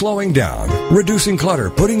 simplicity, slowing down, reducing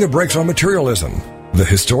clutter, putting the brakes on materialism. The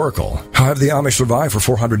historical, how have the Amish survived for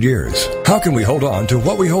 400 years? How can we hold on to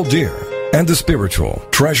what we hold dear? And the spiritual,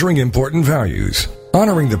 treasuring important values,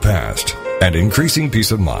 honoring the past, and increasing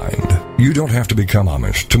peace of mind. You don't have to become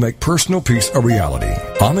Amish to make personal peace a reality.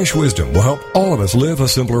 Amish Wisdom will help all of us live a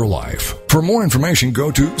simpler life. For more information, go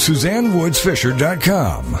to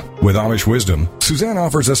SuzanneWoodsFisher.com. With Amish Wisdom, Suzanne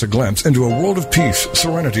offers us a glimpse into a world of peace,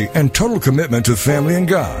 serenity, and total commitment to family and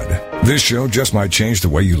God. This show just might change the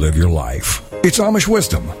way you live your life. It's Amish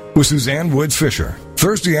Wisdom with Suzanne Woods Fisher.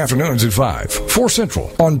 Thursday afternoons at 5, 4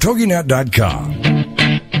 Central on TogiNet.com.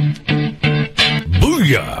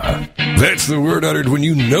 Booyah! That's the word uttered when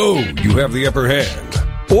you know you have the upper hand.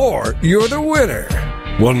 Or you're the winner.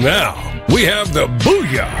 Well, now we have the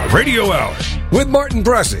Booyah Radio Hour with Martin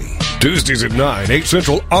Pressey. Tuesdays at 9, 8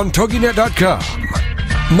 Central on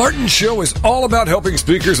TogiNet.com. Martin's show is all about helping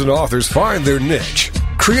speakers and authors find their niche,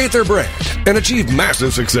 create their brand, and achieve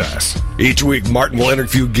massive success. Each week, Martin will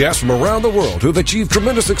interview guests from around the world who have achieved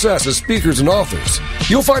tremendous success as speakers and authors.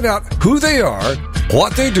 You'll find out who they are,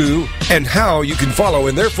 what they do, and how you can follow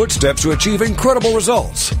in their footsteps to achieve incredible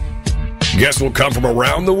results. Guests will come from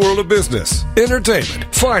around the world of business,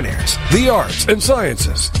 entertainment, finance, the arts, and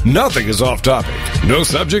sciences. Nothing is off topic. No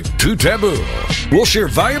subject too taboo. We'll share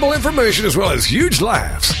valuable information as well as huge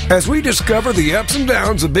laughs as we discover the ups and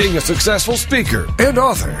downs of being a successful speaker and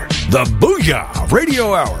author. The Booyah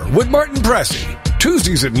Radio Hour with Martin Pressey.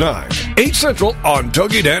 Tuesdays at 9, 8 Central on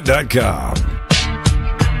TogiNet.com.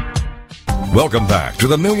 Welcome back to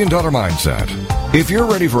the $1 Million Mindset. If you're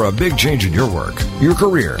ready for a big change in your work, your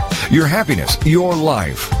career, your happiness, your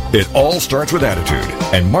life, it all starts with attitude,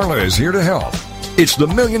 and Marla is here to help. It's the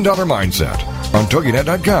 $1 Million Mindset on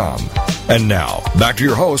TogiNet.com. And now, back to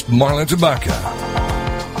your host, Marla Tabaka.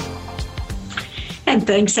 And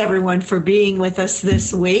thanks, everyone, for being with us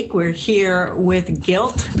this week. We're here with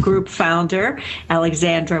Gilt Groupe founder,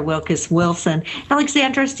 Alexandra Wilkes-Wilson.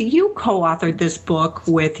 Alexandra, you co-authored this book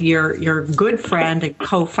with your good friend and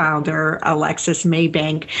co-founder, Alexis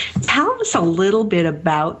Maybank. Tell us a little bit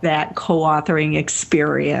about that co-authoring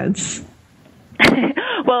experience.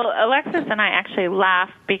 Well, Alexis and I actually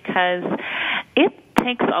laugh because it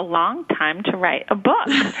takes a long time to write a book,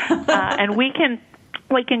 and we can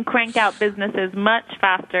crank out businesses much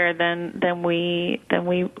faster than we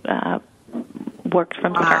worked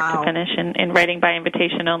from start to finish in writing by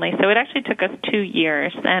invitation only. So it actually took us 2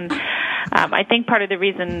 years, and I think part of the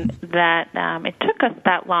reason that it took us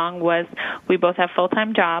that long was we both have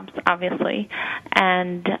full-time jobs, obviously,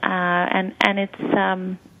 and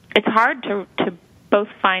it's hard to both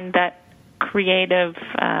find that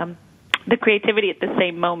the creativity at the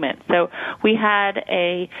same moment. So we had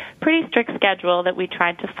a pretty strict schedule that we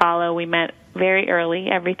tried to follow. We met very early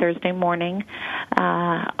every Thursday morning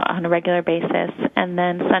on a regular basis, and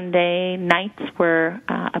then Sunday nights were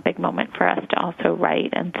a big moment for us to also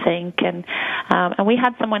write and think, and we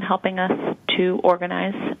had someone helping us to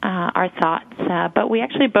organize our thoughts. But we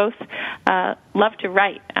actually both love to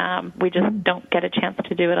write. We just don't get a chance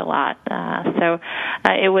to do it a lot. So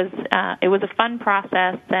it was a fun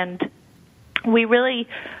process, and we really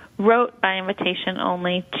wrote by invitation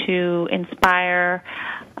only to inspire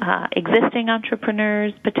existing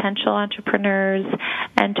entrepreneurs, potential entrepreneurs,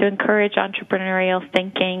 and to encourage entrepreneurial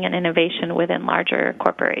thinking and innovation within larger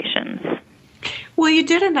corporations. Well, you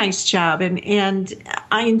did a nice job, and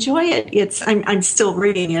I enjoy it. I'm still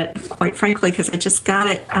reading it, quite frankly, because I just got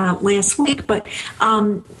it last week. But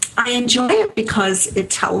I enjoy it because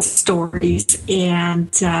it tells stories, and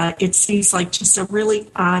it seems like just a really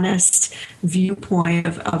honest viewpoint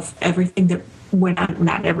of everything that went on.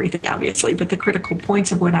 Not everything, obviously, but the critical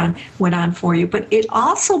points of what went on for you. But it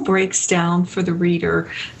also breaks down for the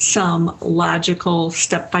reader some logical,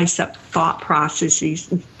 step-by-step thought processes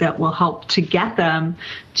that will help to get them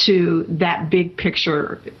to that big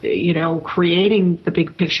picture, creating the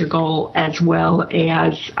big picture goal as well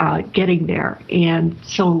as getting there. And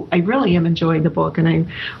so I really am enjoying the book, and I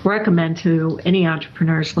recommend to any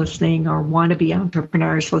entrepreneurs listening or wannabe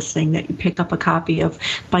entrepreneurs listening that you pick up a copy of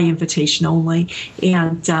By Invitation Only.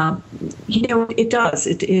 And, it does.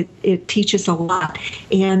 It teaches a lot.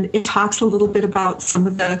 And it talks a little bit about some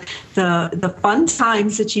of the fun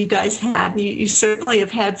times that you guys had. You certainly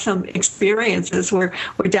have had some experiences where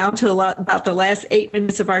we're down to about the last 8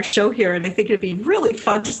 minutes of our show here, and I think it'd be really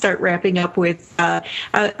fun to start wrapping up with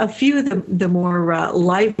a few of the more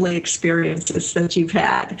lively experiences that you've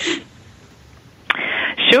had.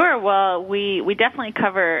 Sure. Well, we definitely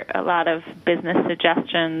cover a lot of business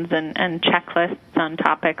suggestions and checklists on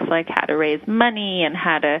topics like how to raise money and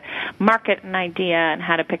how to market an idea and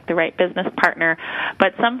how to pick the right business partner.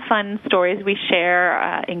 But some fun stories we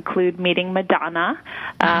share include meeting Madonna,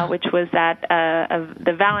 which was at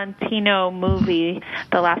the Valentino movie,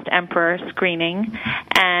 The Last Emperor screening,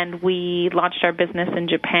 and we launched our business in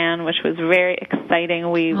Japan, which was very exciting.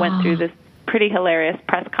 We went through this pretty hilarious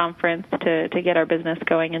press conference to get our business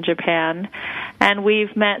going in Japan. And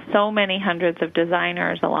we've met so many hundreds of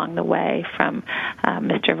designers along the way, from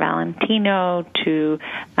Mr. Valentino to,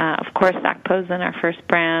 of course, Zach Posen, our first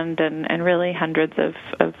brand, and really hundreds of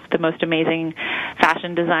the most amazing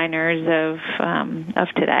fashion designers of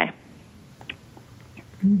today.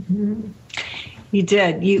 Mm-hmm. You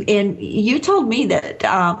did. You told me that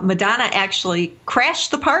Madonna actually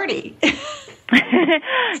crashed the party.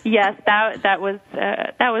 Yes, that was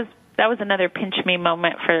another pinch me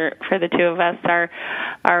moment for the two of us.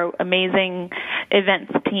 Our amazing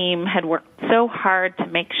events team had worked so hard to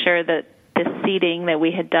make sure that the seating that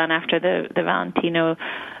we had done after the Valentino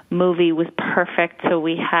movie was perfect. So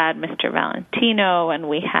we had Mr. Valentino, and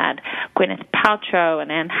we had Gwyneth Paltrow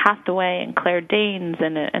and Anne Hathaway and Claire Danes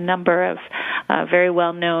and a number of very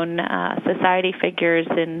well-known society figures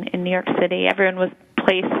in New York City. Everyone was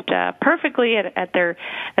placed perfectly at their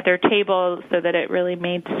table so that it really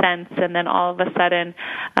made sense. And then all of a sudden,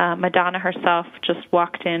 Madonna herself just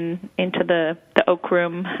walked into the Oak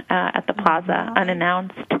Room at the Plaza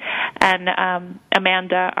unannounced. And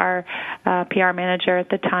Amanda, our PR manager at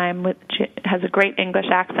the time, which has a great English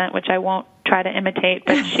accent, which I won't try to imitate,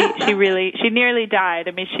 but she nearly died.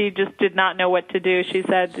 I mean, she just did not know what to do. She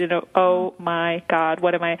said, oh my God,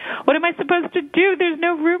 what am I supposed to do? There's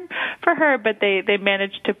no room for her. But they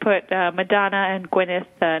managed to put Madonna and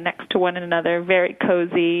Gwyneth next to one another, very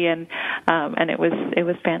cozy, and it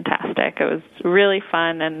was fantastic. It was really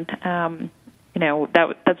fun, and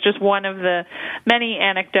that's just one of the many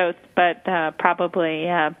anecdotes, but probably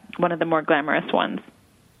one of the more glamorous ones.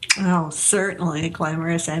 Oh, certainly a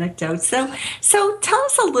glamorous anecdote. So tell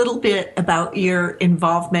us a little bit about your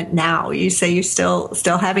involvement now. You say you're still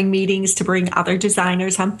having meetings to bring other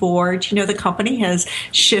designers on board. The company has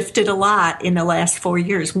shifted a lot in the last 4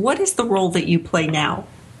 years. What is the role that you play now?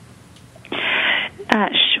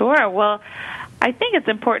 Sure. Well, I think it's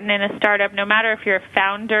important in a startup, no matter if you're a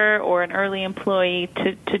founder or an early employee,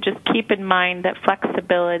 to just keep in mind that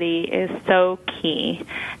flexibility is so key.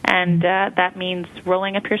 And that means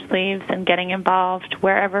rolling up your sleeves and getting involved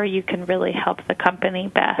wherever you can really help the company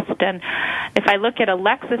best. And if I look at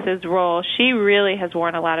Alexis's role, she really has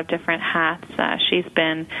worn a lot of different hats. She's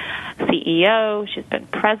been CEO, she's been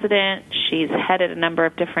president, she's headed a number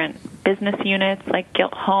of different business units like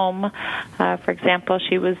Gilt Home. For example,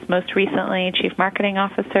 she was most recently Chief Marketing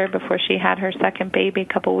Officer before she had her second baby a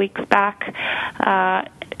couple weeks back.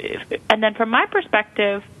 And then from my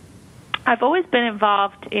perspective, I've always been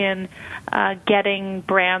involved in getting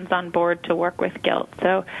brands on board to work with Gilt,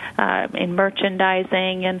 so in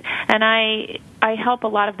merchandising, and I help a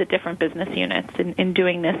lot of the different business units in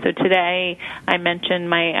doing this. So today I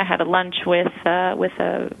mentioned I had a lunch with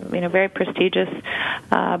a very prestigious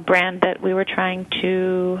brand that we were trying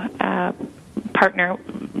to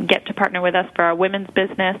get to partner with us for our women's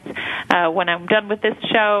business. When I'm done with this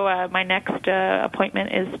show, my next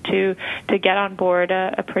appointment is to get on board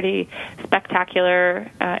a pretty spectacular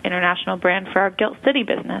international brand for our Gilt City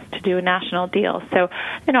business to do a national deal. So,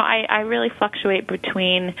 I really fluctuate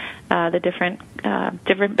between the different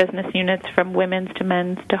business units, from women's to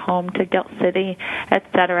men's to home to Gilt City,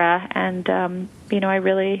 etc. And I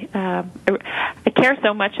really I care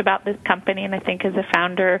so much about this company, and I think as a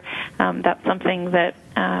founder, that's something that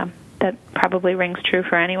probably rings true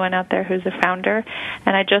for anyone out there who's a founder.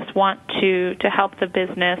 And I just want to help the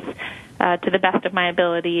business to the best of my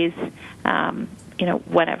abilities,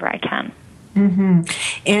 whenever I can. Mm-hmm.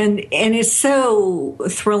 And it's so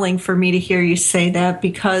thrilling for me to hear you say that,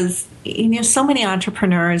 because so many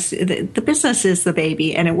entrepreneurs, the business is the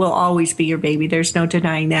baby, and it will always be your baby. There's no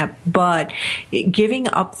denying that. But giving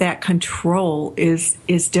up that control is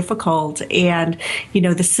difficult. And,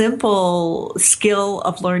 the simple skill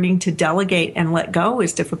of learning to delegate and let go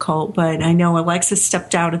is difficult. But I know Alexis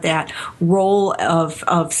stepped out of that role of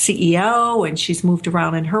CEO, and she's moved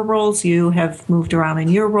around in her roles. You have moved around in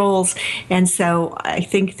your roles. And so I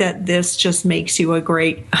think that this just makes you a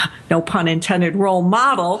great, no pun intended, role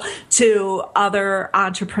model to other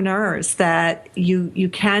entrepreneurs, that you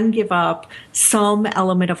can give up some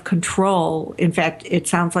element of control. In fact, it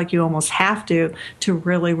sounds like you almost have to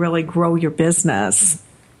really, really grow your business.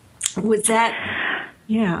 Was that,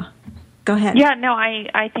 yeah. Go ahead. Yeah, no,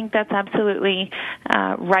 I think that's absolutely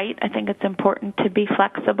right. I think it's important to be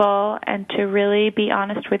flexible and to really be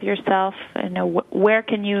honest with yourself. Where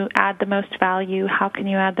can you add the most value? How can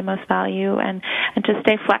you add the most value? And to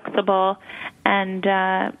stay flexible and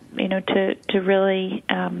to really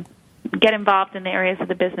get involved in the areas of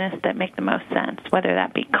the business that make the most sense, whether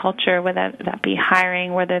that be culture, whether that be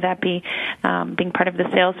hiring, whether that be being part of the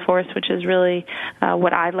sales force, which is really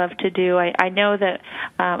what I love to do. I know that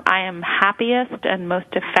I am happiest and most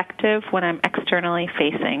effective when I'm externally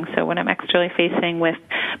facing. So when I'm externally facing with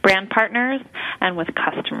brand partners and with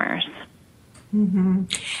customers. Mm-hmm.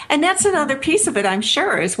 And that's another piece of it, I'm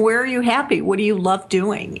sure, is where are you happy? What do you love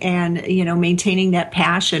doing? And, maintaining that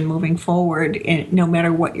passion moving forward, no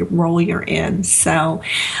matter what role you're in. So,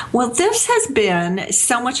 well, this has been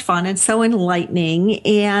so much fun and so enlightening.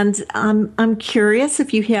 And I'm curious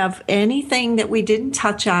if you have anything that we didn't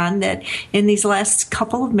touch on that in these last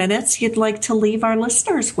couple of minutes you'd like to leave our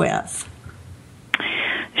listeners with.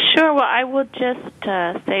 Sure. Well, I will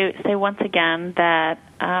just say once again that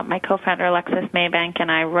my co-founder Alexis Maybank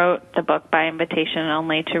and I wrote the book By Invitation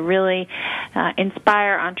Only to really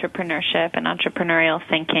inspire entrepreneurship and entrepreneurial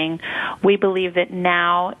thinking. We believe that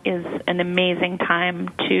now is an amazing time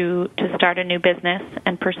to start a new business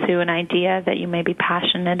and pursue an idea that you may be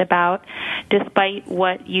passionate about. Despite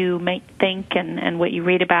what you may think and what you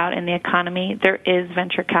read about in the economy, there is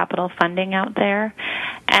venture capital funding out there.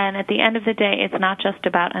 And at the end of the day, it's not just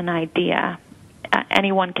about an idea.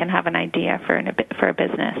 Anyone can have an idea for a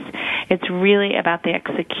business. It's really about the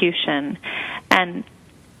execution and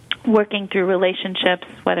working through relationships,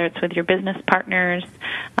 whether it's with your business partners,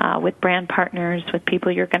 with brand partners, with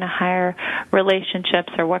people you're going to hire.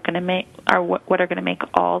 Relationships are what are going to make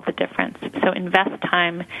all the difference. So invest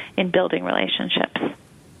time in building relationships.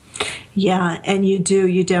 Yeah, and you do.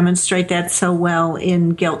 You demonstrate that so well in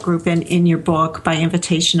Gilt Groupe and in your book, By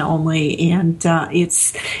Invitation Only. And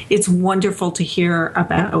it's wonderful to hear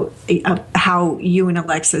about how you and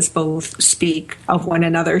Alexis both speak of one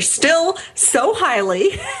another still so highly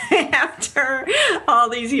after all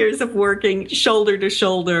these years of working shoulder to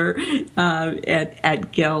shoulder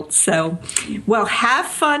at Gilt. So, well, have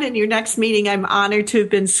fun in your next meeting. I'm honored to have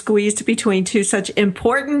been squeezed between two such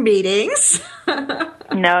important meetings.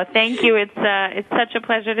 No, thank you. It's such a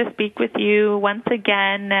pleasure to speak with you once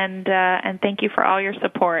again, and thank you for all your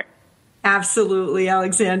support. Absolutely,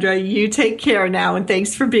 Alexandra. You take care now, and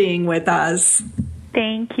thanks for being with us.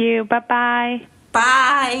 Thank you. Bye-bye.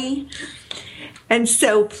 Bye. And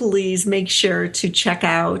so please make sure to check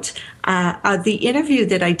out the interview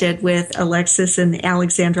that I did with Alexis and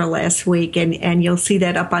Alexandra last week, and you'll see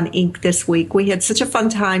that up on Inc. this week. We had such a fun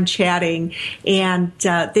time chatting, and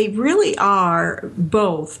they really are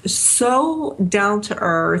both so down to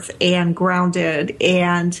earth and grounded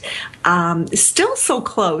and still so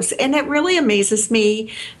close. And it really amazes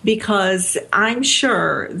me because I'm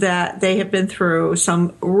sure that they have been through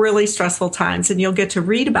some really stressful times, and you'll get to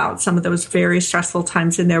read about some of those very stressful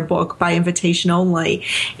times in their book, By Invitation Only,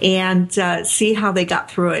 and see how they got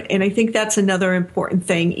through it. And I think that's another important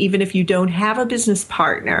thing. Even if you don't have a business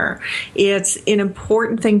partner, it's an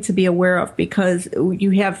important thing to be aware of because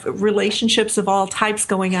you have relationships of all types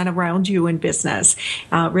going on around you in business,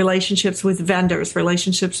 relationships with vendors,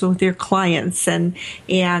 relationships with your clients, and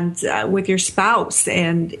with your spouse,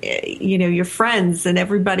 and your friends, and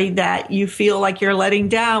everybody that you feel like you're letting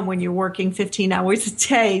down when you're working 15 hours a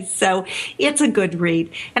day. So it's a good read.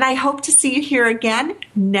 And I hope to see you here again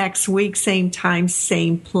next week, same time,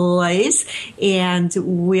 same place. And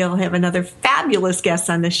we'll have another fabulous guest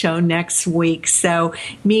on the show next week. So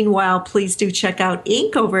meanwhile, please do check out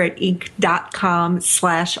Inc. over at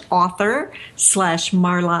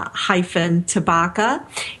inc.com/author/Marla-Tabaka.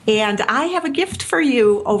 And I have a gift for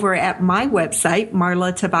you over at my website,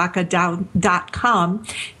 marlatabaka.com.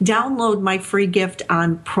 Download my free gift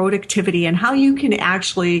on productivity and how you can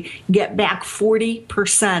actually get back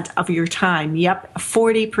 40% of your time. Yep,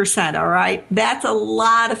 40%, all right? That's a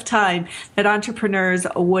lot of time that entrepreneurs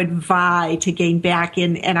would vie to gain back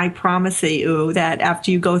in. And I promise you that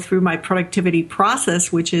after you go through my productivity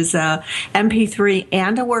process, which is a MP3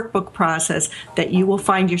 and a workbook process, that you will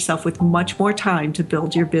find yourself with much more time to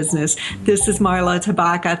build your business. This is Marla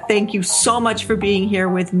Tabaka. Thank you so much for being here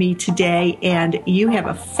with me today, and you have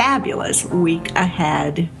a fabulous week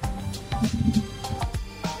ahead.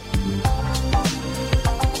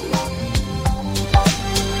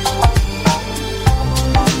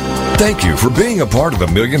 Thank you for being a part of the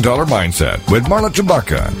 $1 Million Mindset with Marla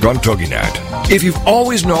Tabaka on TogiNet. If you've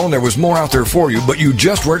always known there was more out there for you, but you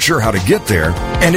just weren't sure how to get there, and